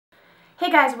Hey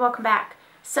guys, welcome back.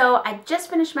 So I just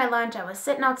finished my lunch. I was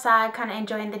sitting outside kind of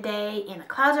enjoying the day and the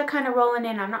clouds are kind of rolling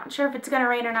in. I'm not sure if it's going to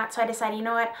rain or not, so I decided, you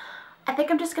know what, I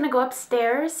think I'm just going to go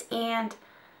upstairs and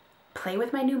play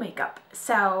with my new makeup.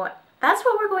 So that's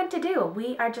what we're going to do.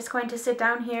 We are just going to sit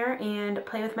down here and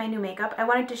play with my new makeup. I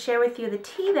wanted to share with you the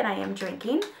tea that I am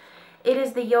drinking. It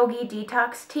is the Yogi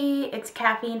Detox Tea. It's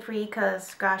caffeine free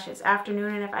because, gosh, it's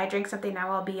afternoon, and if I drink something now,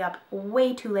 I'll be up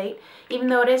way too late, even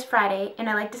though it is Friday, and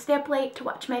I like to stay up late to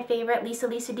watch my favorite, Lisa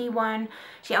D1.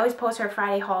 She always posts her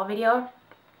Friday haul video,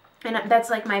 and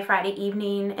that's like my Friday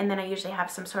evening, and then I usually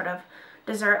have some sort of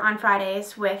dessert on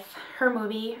Fridays with her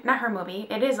movie. Not her movie.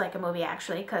 It is like a movie,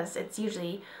 actually, because it's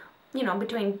usually, you know,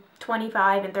 between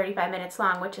 25 and 35 minutes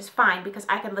long, which is fine because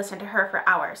I could listen to her for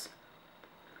hours.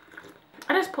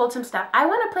 I just pulled some stuff. I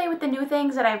want to play with the new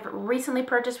things that I've recently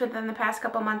purchased within the past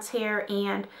couple months here,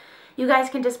 and you guys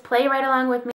can just play right along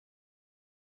with me.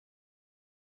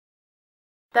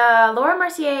 The Laura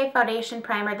Mercier Foundation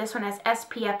Primer, this one has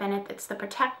SPF in it. It's the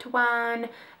Protect one,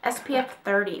 SPF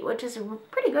 30, which is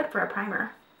pretty good for a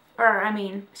primer. Or, I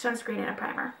mean, sunscreen and a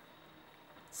primer.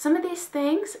 Some of these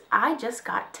things I just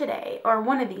got today, or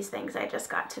one of these things I just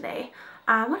got today.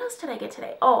 What else did I get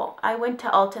today? Oh, I went to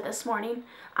Ulta this morning.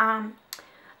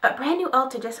 A brand new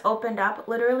Ulta just opened up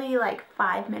literally like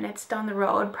 5 minutes down the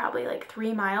road, probably like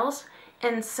 3 miles.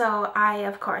 And so I,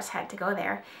 of course, had to go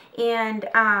there. And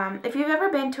if you've ever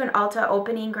been to an Ulta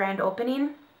opening, grand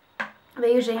opening,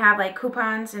 they usually have like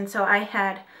coupons. And so I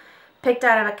had picked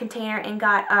out of a container and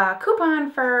got a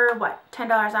coupon for, what,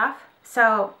 $10 off?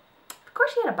 So, of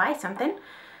course, you had to buy something.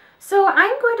 So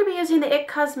I'm going to be using the IT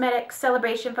Cosmetics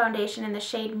Celebration Foundation in the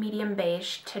shade Medium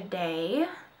Beige today.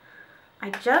 I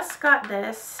just got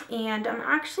this, and I'm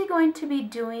actually going to be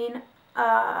doing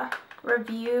a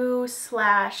review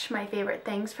slash my favorite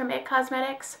things from IT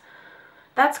Cosmetics.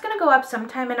 That's going to go up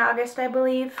sometime in August, I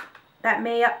believe. That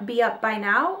may be up by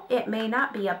now. It may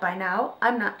not be up by now.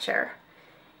 I'm not sure.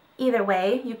 Either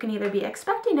way, you can either be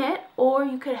expecting it, or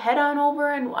you could head on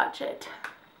over and watch it.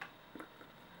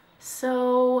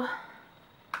 So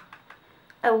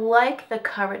I like the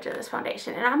coverage of this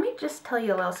foundation, and let me just tell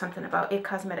you a little something about IT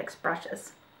Cosmetics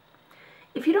brushes.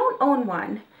 If you don't own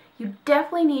one, you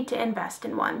definitely need to invest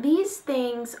in one. These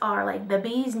things are like the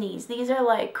bee's knees. These are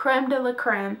like creme de la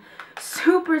creme,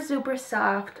 super, super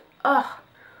soft. Ugh,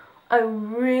 I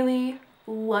really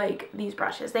like these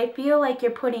brushes. They feel like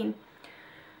you're putting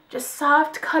just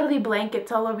soft, cuddly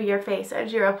blankets all over your face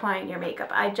as you're applying your makeup.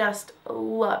 I just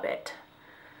love it.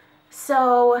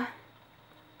 So,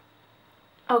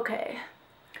 okay,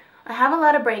 I have a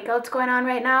lot of breakouts going on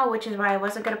right now, which is why I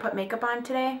wasn't going to put makeup on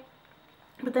today.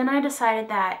 But then I decided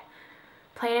that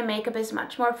playing in makeup is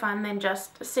much more fun than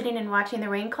just sitting and watching the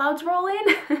rain clouds roll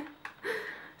in.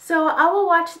 So I will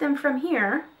watch them from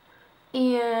here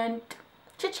and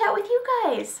chit chat with you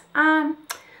guys.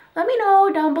 Let me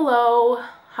know down below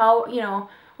how, you know,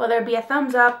 whether it be a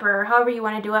thumbs up or however you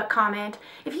want to do it, comment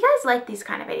if you guys like these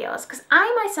kind of videos, because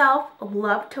I myself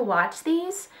love to watch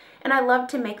these and I love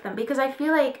to make them because I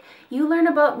feel like you learn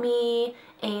about me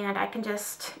and I can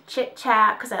just chit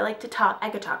chat because I like to talk. I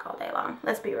could talk all day long,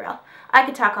 let's be real. I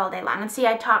could talk all day long, and see,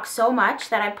 I talk so much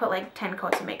that I put like 10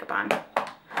 coats of makeup on.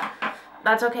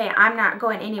 That's okay, I'm not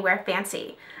going anywhere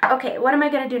fancy. Okay, what am I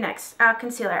going to do next?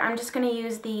 Concealer. I'm just going to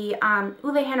use the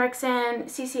Henriksen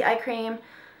CC Eye Cream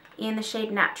in the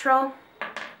shade Natural.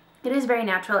 It is very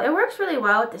natural. It works really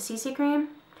well with the CC cream.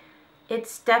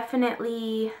 It's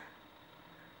definitely,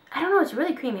 I don't know, it's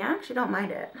really creamy. I actually don't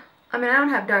mind it. I mean, I don't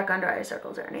have dark under eye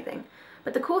circles or anything.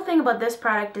 But the cool thing about this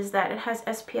product is that it has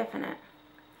SPF in it.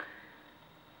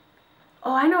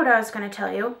 Oh, I know what I was going to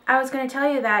tell you. I was going to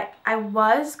tell you that I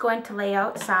was going to lay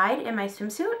outside in my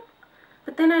swimsuit,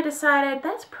 but then I decided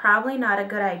that's probably not a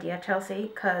good idea, Chelsea,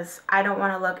 because I don't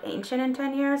want to look ancient in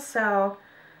 10 years, so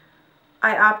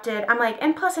I opted, I'm like,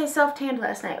 and plus I self-tanned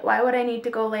last night. Why would I need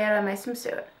to go lay out in my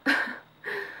swimsuit?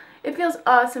 It feels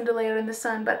awesome to lay out in the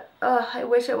sun, but I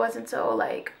wish it wasn't so,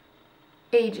 like,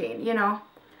 aging, you know?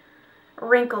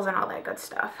 Wrinkles and all that good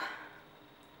stuff.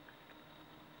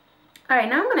 Alright,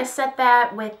 now I'm going to set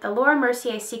that with the Laura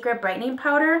Mercier Secret Brightening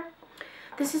Powder.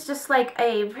 This is just like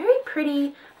a very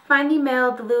pretty, finely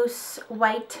milled, loose,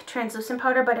 white, translucent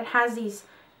powder, but it has these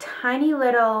tiny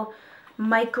little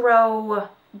micro,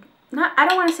 I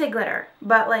don't want to say glitter,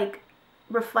 but like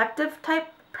reflective type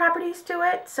properties to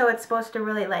it. So it's supposed to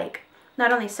really like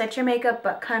not only set your makeup,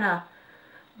 but kind of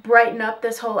brighten up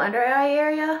this whole under eye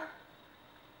area.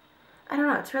 I don't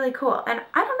know, it's really cool. And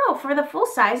I don't know, for the full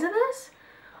size of this,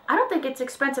 I don't think it's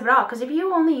expensive at all. Because if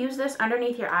you only use this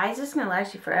underneath your eyes, it's going to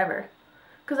last you forever.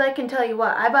 Because I can tell you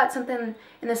what, I bought something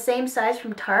in the same size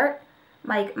from Tarte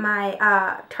like my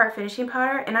Tarte finishing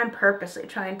powder, and I'm purposely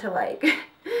trying to like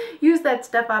use that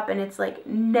stuff up, and it's like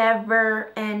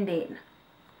never ending.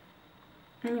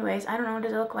 Anyways, I don't know,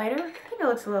 does it look lighter? I think it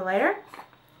looks a little lighter.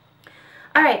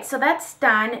 Alright, so that's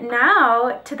done.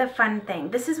 Now to the fun thing.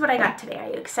 This is what I got today. Are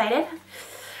you excited?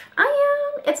 I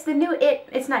am. It's the new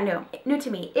it's not new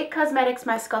to me. It Cosmetics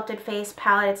My Sculpted Face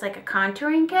palette. It's like a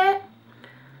contouring kit.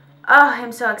 Oh,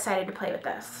 I'm so excited to play with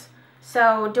this.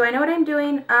 So, do I know what I'm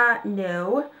doing?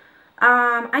 No.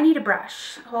 I need a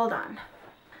brush. Hold on.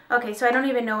 Okay, so I don't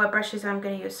even know what brushes I'm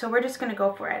going to use, so we're just going to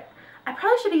go for it. I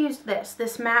probably should have used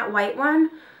this matte white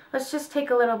one. Let's just take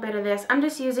a little bit of this. I'm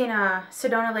just using a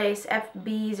scandaleyes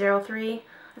FB03.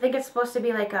 I think it's supposed to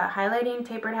be like a highlighting,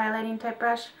 tapered highlighting type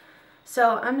brush.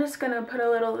 So I'm just going to put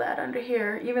a little of that under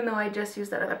here, even though I just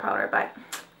used that other powder, but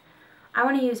I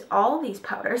want to use all these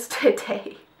powders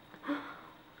today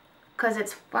because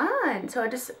it's fun. So I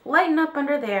just lighten up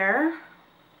under there.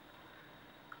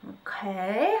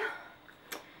 Okay.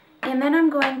 And then I'm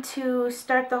going to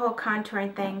start the whole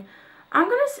contouring thing. I'm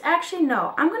going to actually,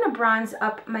 no, I'm going to bronze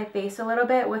up my face a little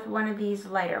bit with one of these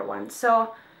lighter ones.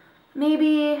 So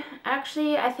maybe,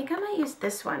 actually, I think I might use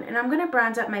this one. And I'm going to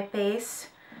bronze up my face.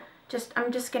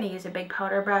 I'm just going to use a big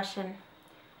powder brush. And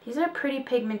these are pretty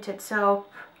pigmented, so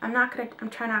I'm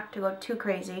trying not to go too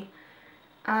crazy.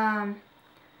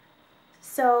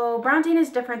 So bronzing is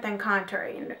different than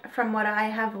contouring from what I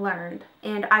have learned.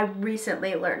 And I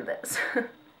recently learned this.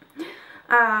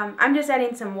 I'm just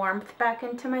adding some warmth back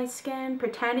into my skin,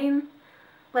 pretending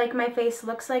like my face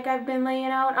looks like I've been laying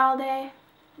out all day.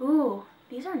 Ooh,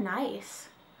 these are nice.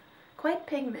 Quite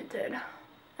pigmented,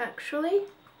 actually.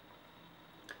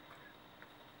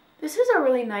 This is a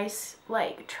really nice,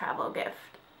 like, travel gift.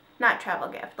 Not travel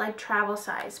gift, like travel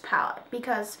size palette.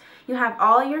 Because you have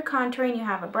all your contouring, you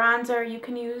have a bronzer you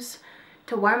can use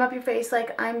to warm up your face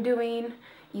like I'm doing.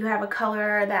 You have a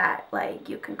color that like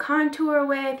you can contour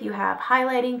with, you have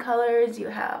highlighting colors, you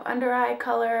have under eye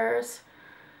colors.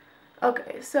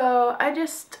 Okay, so I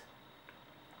just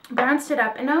bronzed it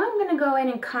up and now I'm going to go in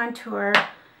and contour,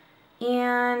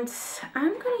 and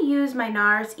I'm going to use my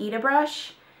NARS Eda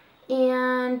brush,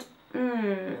 and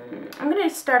I'm going to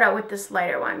start out with this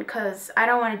lighter one because I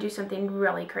don't want to do something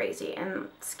really crazy and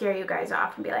scare you guys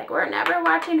off and be like, we're never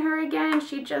watching her again,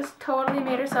 she just totally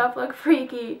made herself look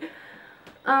freaky.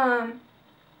 Because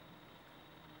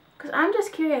I'm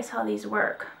just curious how these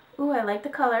work. Ooh, I like the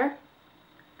color.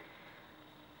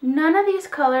 None of these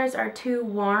colors are too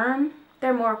warm.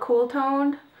 They're more cool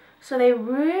toned. So they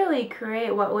really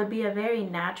create what would be a very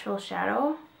natural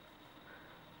shadow.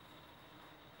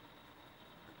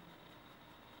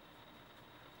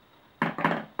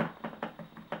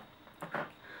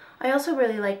 I also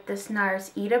really like this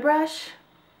NARS Eda brush.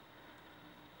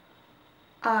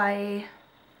 I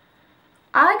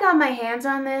got my hands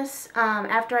on this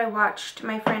after I watched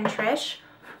my friend Trish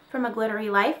from A Glittery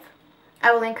Life.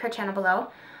 I will link her channel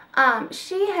below.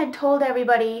 She had told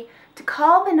everybody to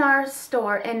call the NARS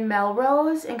store in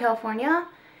Melrose in California.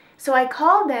 So I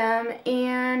called them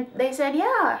and they said,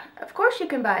 yeah, of course you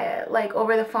can buy it, like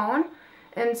over the phone.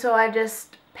 And so I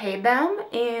just paid them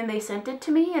and they sent it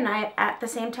to me, and at the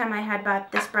same time I had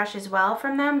bought this brush as well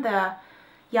from them, the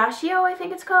Yachiyo I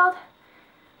think it's called.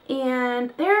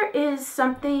 And there is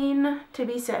something to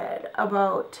be said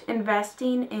about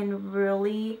investing in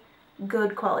really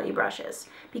good quality brushes,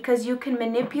 because you can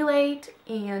manipulate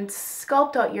and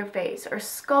sculpt out your face or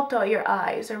sculpt out your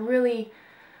eyes, or really,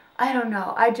 I don't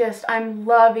know, I'm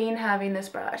loving having this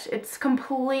brush. It's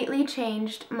completely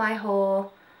changed my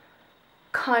whole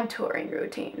contouring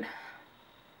routine.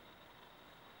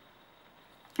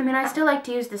 I mean, I still like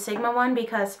to use the Sigma one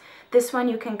because this one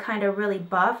you can kind of really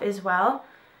buff as well.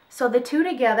 So the two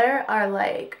together are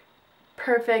like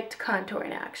perfect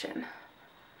contouring action.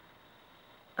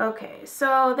 Okay,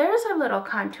 so there's a little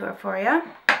contour for you.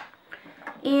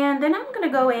 And then I'm going to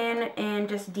go in and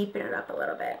just deepen it up a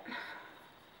little bit.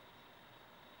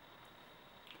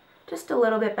 Just a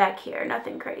little bit back here,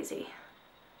 nothing crazy.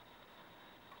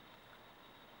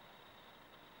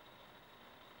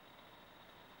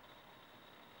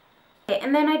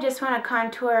 And then I just want to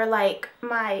contour like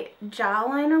my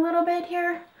jawline a little bit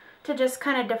here to just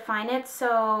kind of define it.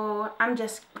 So I'm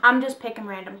just picking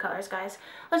random colors, guys.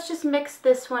 Let's just mix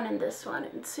this one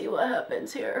and see what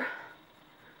happens here.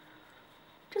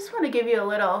 Just want to give you a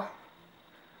little,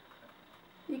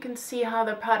 you can see how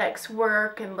the products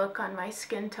work and look on my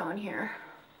skin tone here.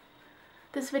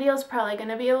 This video is probably going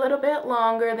to be a little bit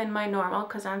longer than my normal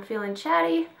because I'm feeling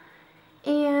chatty,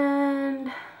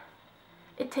 and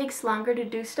it takes longer to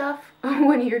do stuff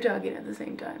when you're talking at the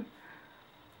same time.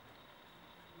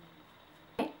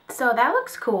 So so that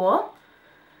looks cool.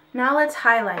 Now let's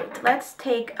highlight. Let's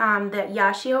take the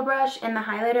yachiyo brush, and the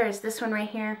highlighter is this one right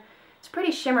here. It's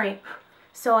pretty shimmery,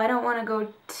 so I don't want to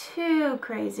go too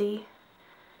crazy.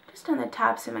 Just on the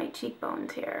tops of my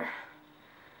cheekbones here.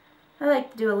 I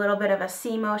like to do a little bit of a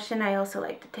C motion. I also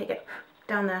like to take it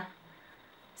down the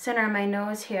center of my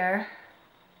nose here.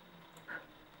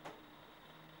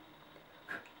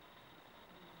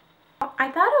 I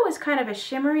thought it was kind of a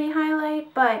shimmery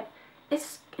highlight, but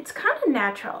it's kind of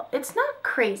natural. It's not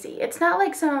crazy. It's not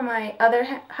like some of my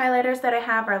other highlighters that I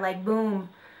have are like boom,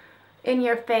 in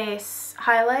your face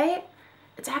highlight.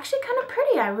 It's actually kind of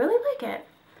pretty. I really like it.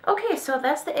 Okay, so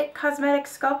that's the IT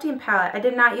Cosmetics Sculpting palette. I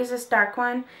did not use this dark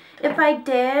one. If I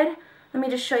did, let me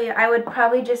just show you. I would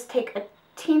probably just take a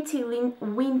teensy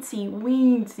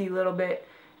weensy little bit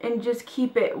and just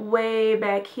keep it way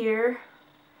back here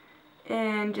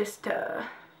and just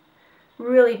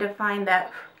really define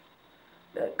that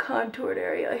contoured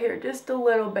area here just a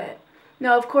little bit.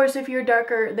 Now, of course, if you're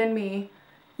darker than me,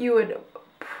 you would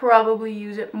probably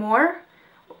use it more.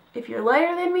 If you're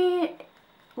lighter than me,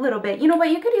 a little bit. You know what?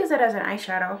 You could use it as an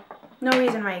eyeshadow. No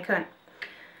reason why you couldn't.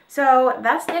 So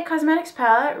that's the IT Cosmetics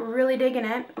palette. Really digging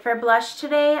it. For blush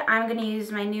today, I'm going to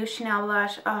use my new Chanel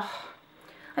blush. Oh,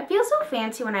 I feel so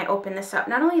fancy when I open this up.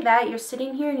 Not only that, you're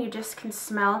sitting here and you just can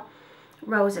smell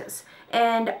roses.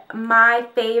 And my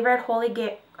favorite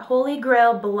Holy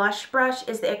Grail blush brush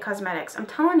is the IT Cosmetics. I'm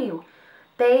telling you,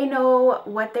 they know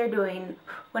what they're doing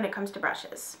when it comes to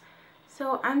brushes.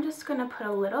 So I'm just going to put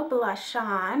a little blush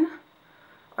on,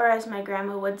 or as my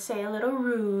grandma would say, a little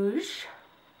rouge.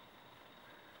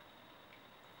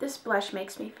 This blush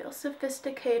makes me feel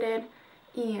sophisticated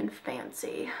and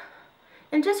fancy.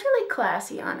 And just really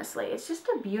classy, honestly. It's just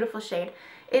a beautiful shade.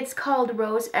 It's called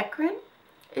Rose Ecrin.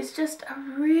 It's just a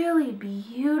really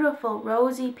beautiful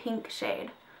rosy pink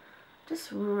shade.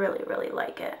 Just really, really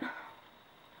like it.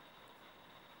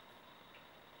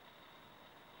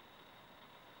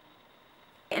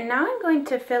 And now I'm going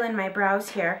to fill in my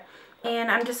brows here.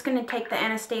 And I'm just going to take the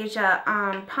Anastasia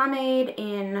pomade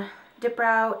in Dip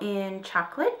Brow in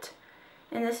Chocolate.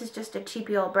 And this is just a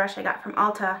cheapy old brush I got from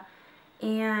Ulta.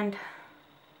 And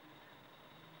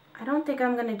I don't think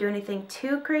I'm going to do anything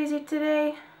too crazy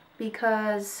today,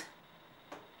 because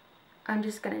I'm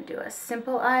just going to do a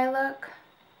simple eye look,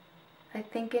 I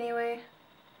think anyway.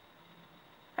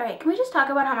 Alright, can we just talk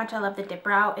about how much I love the Dip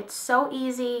Brow? It's so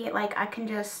easy. Like, I can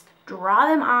just draw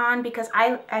them on, because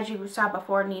I, as you saw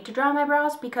before, need to draw my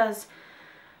brows because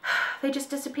they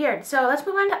just disappeared. So let's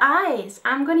move on to eyes.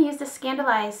 I'm going to use the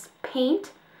Scandaleyes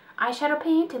paint, eyeshadow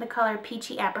paint in the color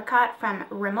Peachy Apricot from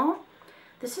Rimmel.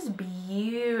 This is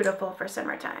beautiful for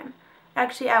summertime.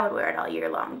 Actually, I would wear it all year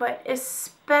long, but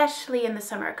especially in the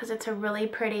summer because it's a really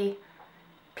pretty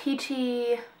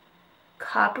peachy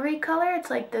coppery color. It's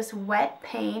like this wet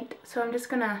paint. So I'm just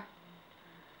going to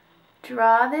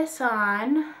draw this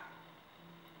on.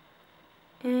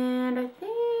 And I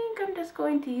think I'm just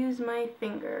going to use my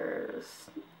fingers.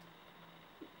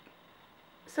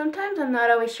 Sometimes I'm not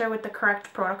always sure what the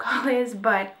correct protocol is,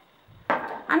 but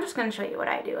I'm just going to show you what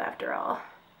I do after all.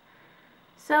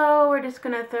 So we're just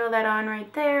going to throw that on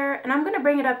right there. And I'm going to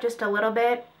bring it up just a little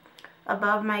bit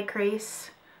above my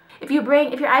crease. If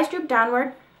your eyes droop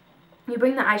downward, you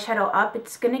bring the eyeshadow up,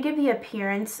 it's going to give the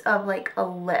appearance of like a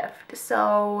lift.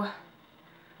 So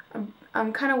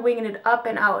I'm kind of winging it up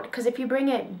and out, because if you bring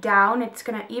it down, it's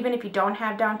going to, even if you don't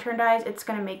have downturned eyes, it's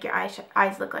going to make your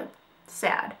eyes look like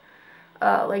sad,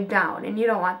 like down, and you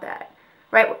don't want that.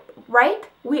 Right?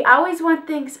 We always want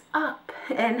things up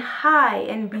and high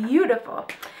and beautiful.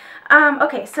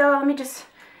 Okay, so let me just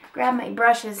grab my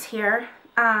brushes here.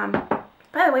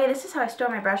 By the way, this is how I store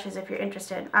my brushes if you're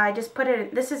interested. I just put it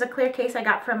in, this is a clear case I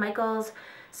got from Michael's,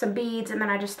 some beads, and then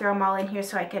I just throw them all in here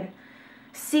so I can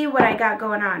see what I got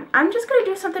going on. I'm just going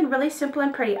to do something really simple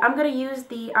and pretty. I'm going to use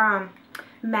the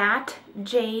matte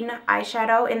Jane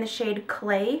eyeshadow in the shade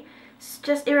Clay.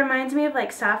 It reminds me of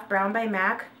like Soft Brown by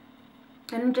MAC.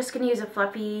 And I'm just going to use a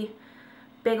fluffy,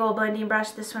 big old blending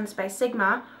brush. This one's by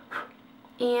Sigma.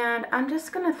 And I'm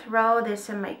just going to throw this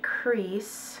in my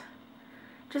crease,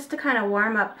 just to kind of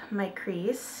warm up my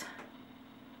crease.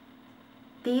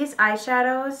 These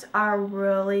eyeshadows are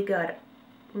really good.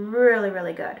 Really,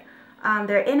 really good.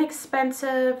 They're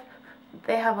inexpensive.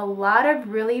 They have a lot of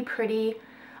really pretty,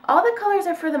 all the colors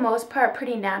are for the most part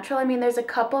pretty natural. I mean, there's a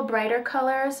couple brighter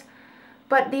colors,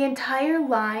 but the entire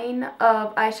line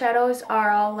of eyeshadows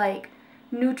are all like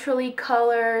neutrally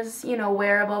colors, you know,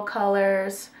 wearable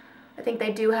colors. I think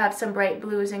they do have some bright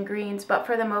blues and greens, but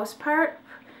for the most part,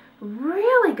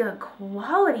 really good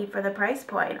quality for the price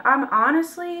point. I'm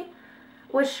honestly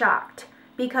was shocked.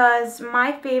 because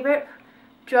my favorite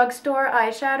drugstore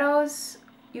eyeshadows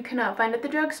you cannot find at the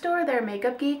drugstore. They're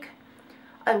Makeup Geek.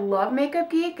 I love Makeup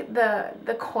Geek.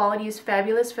 The quality is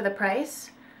fabulous for the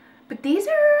price. But these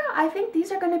are, I think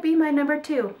these are going to be my number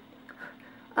 2.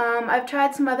 I've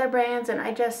tried some other brands and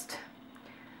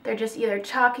they're just either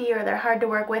chalky or they're hard to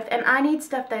work with. And I need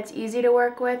stuff that's easy to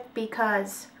work with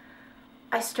because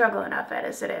I struggle enough at it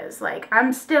as it is. Like,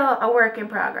 I'm still a work in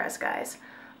progress, guys.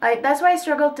 That's why I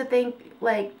struggle to think,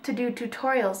 like, to do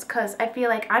tutorials, because I feel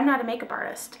like I'm not a makeup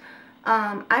artist.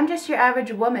 I'm just your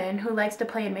average woman who likes to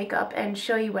play in makeup and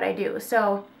show you what I do.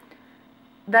 So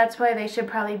that's why they should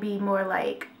probably be more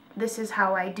like, this is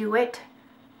how I do it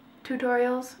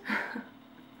tutorials.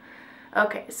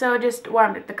 Okay, so just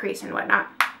warmed up the crease and whatnot.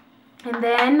 And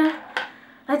then,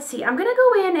 let's see, I'm going to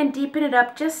go in and deepen it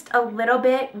up just a little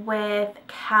bit with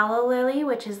Calla Lily,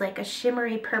 which is like a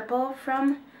shimmery purple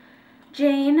from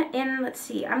Jane. And let's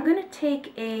see, I'm going to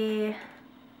take a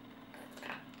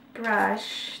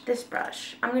brush, this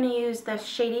brush. I'm going to use the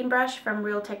shading brush from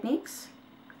Real Techniques.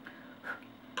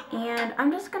 And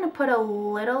I'm just going to put a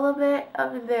little bit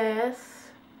of this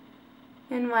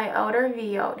in my outer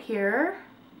V out here.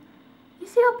 You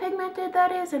see how pigmented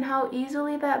that is and how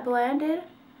easily that blended?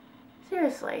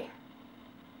 Seriously.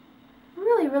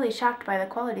 Really, really shocked by the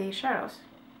quality of these shadows.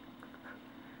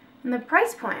 And the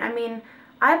price point, I mean,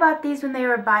 I bought these when they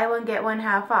were buy one, get one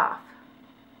half off.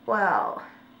 Well,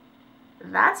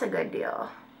 that's a good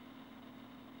deal.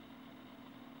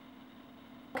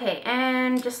 Okay,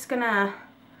 and just gonna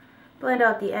blend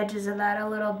out the edges of that a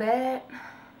little bit.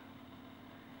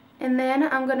 And then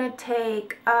I'm going to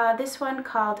take this one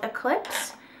called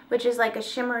Eclipse, which is like a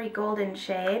shimmery golden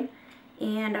shade.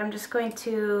 And I'm just going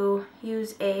to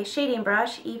use a shading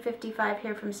brush, E55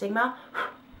 here from Sigma,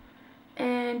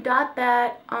 and dot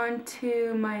that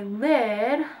onto my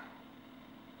lid.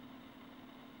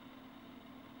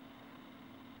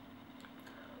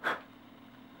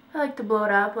 I like to blow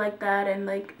it up like that and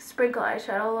like sprinkle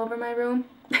eyeshadow all over my room.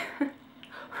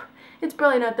 It's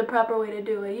probably not the proper way to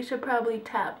do it. You should probably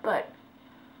tap, but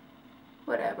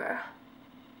whatever.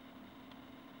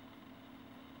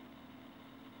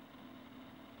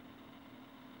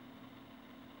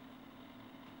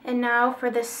 And now for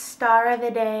the star of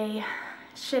the day,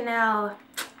 Chanel.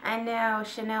 I know,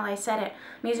 Chanel, I said it.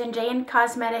 I'm using Jane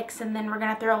Cosmetics, and then we're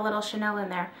going to throw a little Chanel in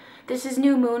there. This is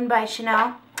New Moon by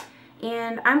Chanel.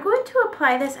 And I'm going to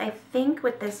apply this, I think,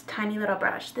 with this tiny little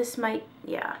brush. This might,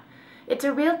 yeah. It's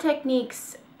a Real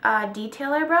Techniques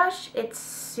detailer brush. It's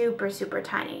super, super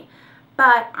tiny.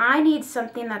 But I need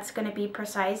something that's going to be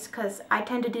precise because I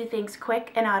tend to do things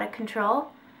quick and out of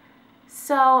control.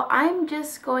 So I'm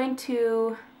just going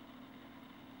to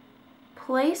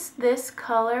place this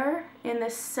color in the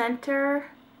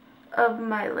center of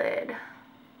my lid.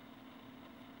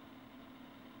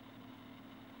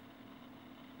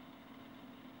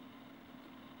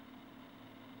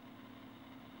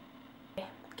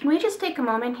 Can we just take a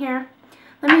moment here?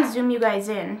 Let me zoom you guys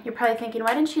in. You're probably thinking,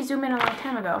 why didn't she zoom in a long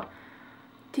time ago?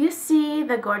 Do you see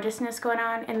the gorgeousness going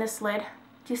on in this lid?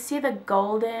 Do you see the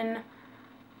golden,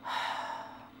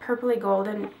 purpley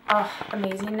golden,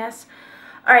 amazingness?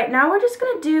 All right, now we're just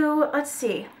gonna do, let's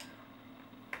see.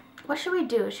 What should we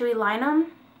do? Should we line them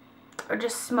or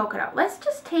just smoke it out? Let's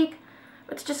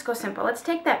just go simple. Let's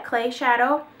take that clay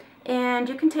shadow. And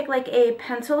you can take like a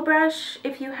pencil brush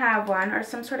if you have one, or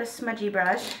some sort of smudgy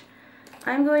brush.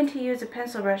 I'm going to use a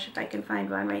pencil brush if I can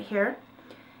find one right here.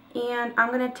 And I'm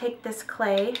going to take this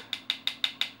clay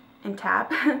and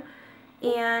tap.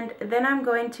 And then I'm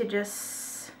going to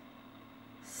just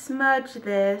smudge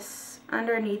this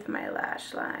underneath my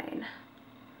lash line.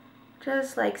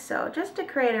 Just like so, just to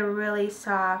create a really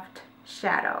soft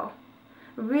shadow.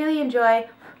 Really enjoy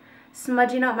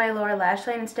smudging out my lower lash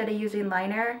line instead of using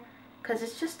liner, because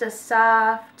it's just a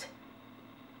soft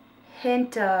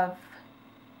hint of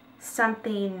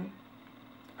something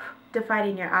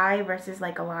defining your eye versus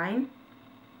like a line.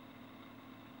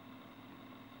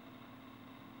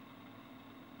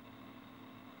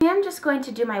 I'm just going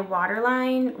to do my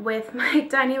waterline with my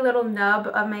tiny little nub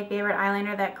of my favorite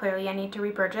eyeliner that clearly I need to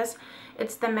repurchase.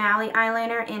 It's the Mally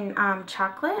eyeliner in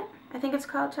chocolate. I think it's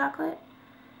called chocolate.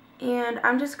 And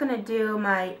I'm just going to do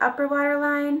my upper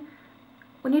waterline.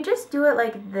 When you just do it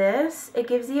like this, it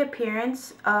gives the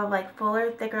appearance of like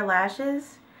fuller, thicker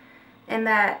lashes, and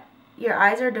that your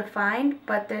eyes are defined,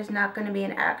 but there's not going to be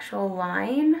an actual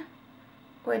line,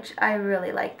 which I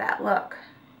really like that look.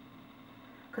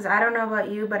 Because I don't know about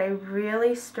you, but I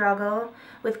really struggle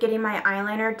with getting my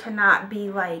eyeliner to not be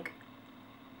like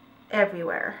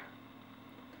everywhere,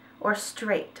 or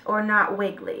straight, or not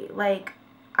wiggly. Like,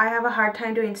 I have a hard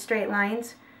time doing straight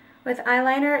lines. With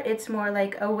eyeliner, it's more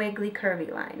like a wiggly,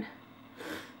 curvy line.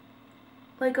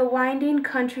 Like a winding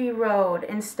country road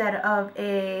instead of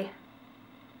a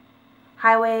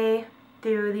highway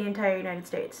through the entire United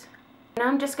States. Now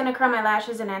I'm just going to curl my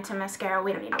lashes and add some mascara.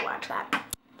 We don't need to watch that.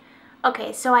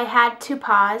 Okay, so I had to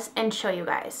pause and show you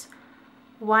guys.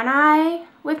 One eye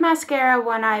with mascara,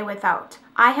 one eye without.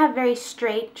 I have very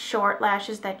straight, short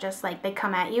lashes that just like they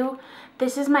come at you.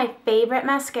 This is my favorite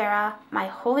mascara, my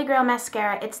holy grail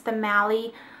mascara. It's the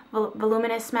Mally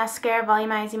Voluminous Mascara,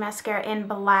 Volumizing Mascara in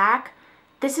black.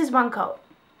 This is one coat.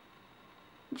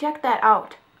 Check that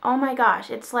out. Oh my gosh,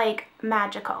 it's like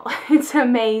magical. It's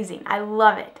amazing. I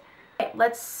love it. Okay,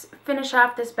 let's finish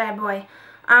off this bad boy.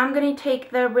 I'm going to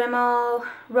take the Rimmel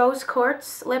Rose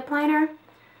Quartz lip liner.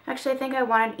 Actually, I think I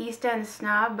wanted East End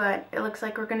Snob, but it looks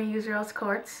like we're going to use Rose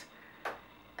Quartz.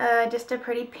 Just a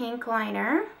pretty pink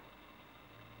liner.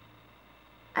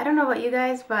 I don't know about you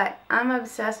guys, but I'm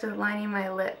obsessed with lining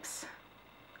my lips.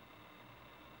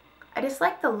 I just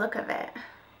like the look of it.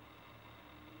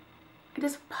 It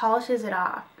just polishes it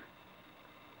off.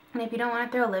 And if you don't want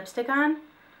to throw lipstick on,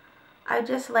 I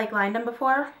just like lined them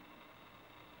before.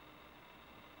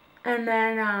 And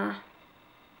then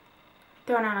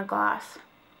thrown on a gloss.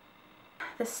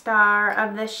 The star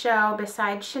of the show,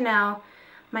 besides Chanel,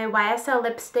 my YSL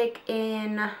lipstick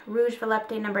in Rouge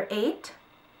Volupté number 8.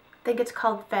 I think it's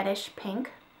called Fetish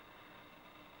Pink.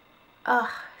 Ugh,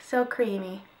 so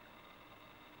creamy.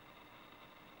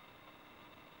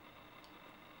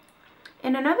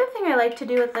 And another thing I like to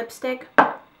do with lipstick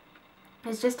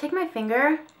is just take my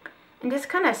finger and just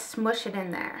kind of smush it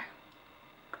in there.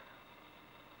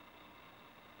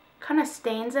 Kind of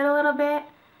stains it a little bit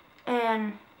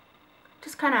and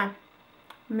just kind of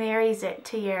marries it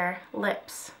to your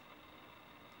lips.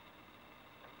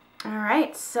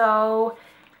 Alright, so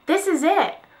this is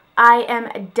it. I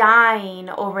am dying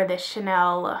over this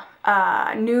Chanel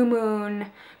New Moon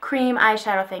cream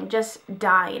eyeshadow thing. Just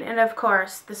dying. And of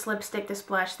course, this lipstick, this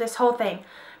blush, this whole thing.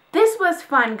 This was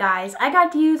fun, guys. I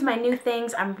got to use my new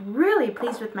things. I'm really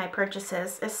pleased with my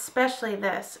purchases, especially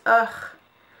this. Ugh.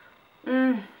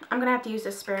 I'm going to have to use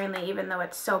this sparingly, even though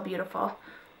it's so beautiful.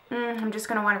 I'm just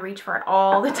going to want to reach for it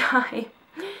all the time.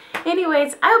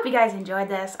 Anyways, I hope you guys enjoyed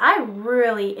this. I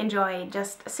really enjoyed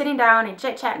just sitting down and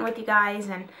chit-chatting with you guys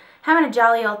and having a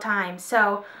jolly old time.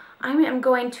 So I am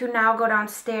going to now go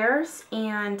downstairs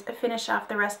and finish off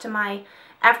the rest of my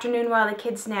afternoon while the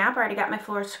kids nap. I already got my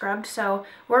floors scrubbed, so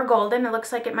we're golden. It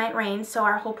looks like it might rain, so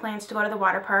our whole plan is to go to the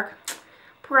water park.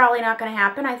 Probably not going to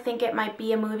happen. I think it might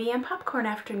be a movie and popcorn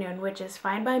afternoon, which is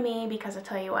fine by me because I'll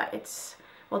tell you what,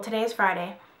 well, today is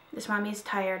Friday. This mommy is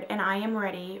tired and I am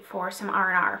ready for some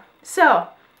R&R. So,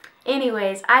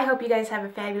 anyways, I hope you guys have a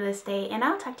fabulous day and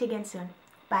I'll talk to you again soon.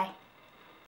 Bye.